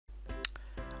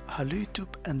Hello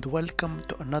YouTube and welcome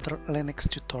to another Linux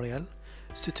tutorial.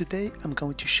 So today I'm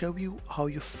going to show you how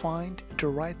you find the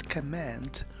right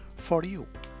command for you.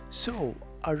 So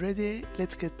are you ready?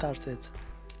 Let's get started.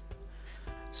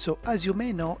 So as you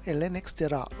may know, in Linux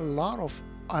there are a lot of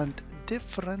and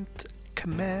different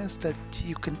commands that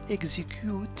you can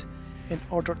execute in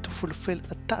order to fulfill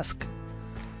a task.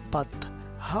 But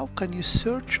how can you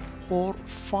search or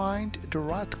find the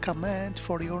right command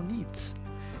for your needs?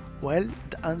 Well,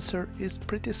 the answer is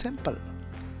pretty simple.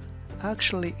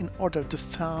 Actually, in order to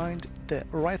find the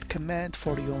right command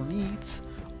for your needs,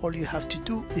 all you have to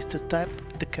do is to type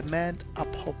the command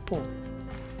apropos.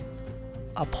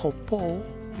 Apropos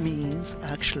means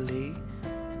actually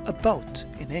about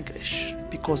in English,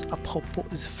 because apropos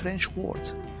is a French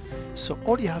word. So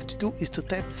all you have to do is to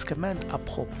type this command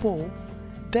apropos,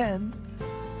 then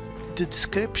the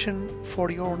description for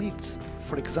your needs.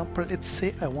 For example, let's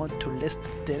say I want to list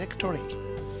directory.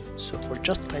 So I'll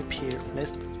just type here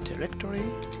list directory.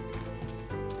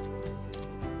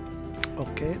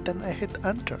 Okay, then I hit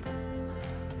enter.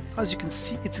 As you can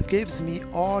see, it gives me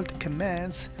all the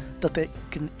commands that I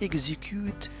can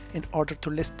execute in order to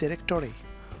list directory.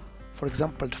 For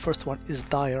example, the first one is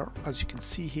dir, as you can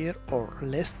see here, or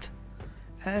list,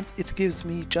 and it gives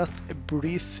me just a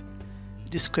brief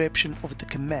description of the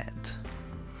command.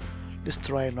 Let's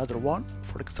try another one.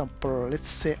 For example, let's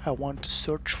say I want to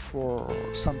search for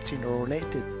something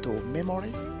related to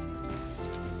memory.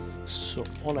 So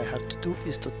all I have to do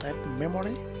is to type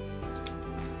memory.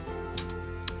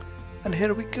 And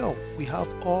here we go. We have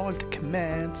all the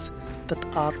commands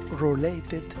that are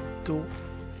related to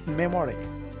memory.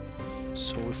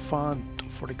 So we found,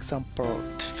 for example,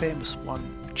 the famous one,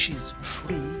 which is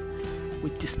free,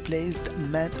 which displays the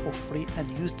amount of free and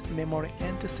used memory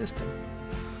in the system.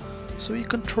 So you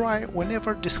can try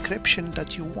whenever description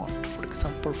that you want. For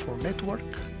example, for network,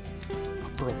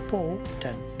 apropos,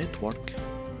 then network.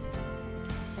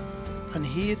 And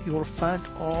here you will find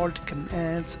all the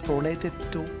commands related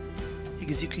to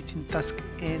executing tasks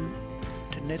in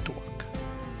the network.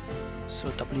 So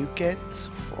wget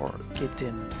for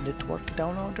getting network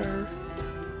downloader,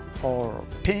 or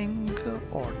ping,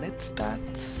 or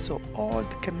netstat. So all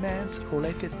the commands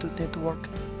related to network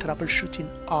troubleshooting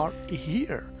are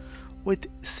here with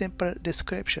simple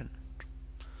description.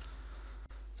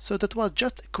 So that was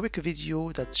just a quick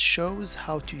video that shows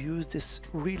how to use this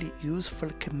really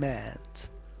useful command.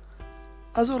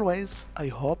 As always, I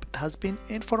hope it has been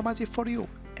informative for you,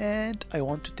 and I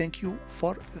want to thank you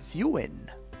for viewing.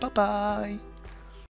 Bye bye.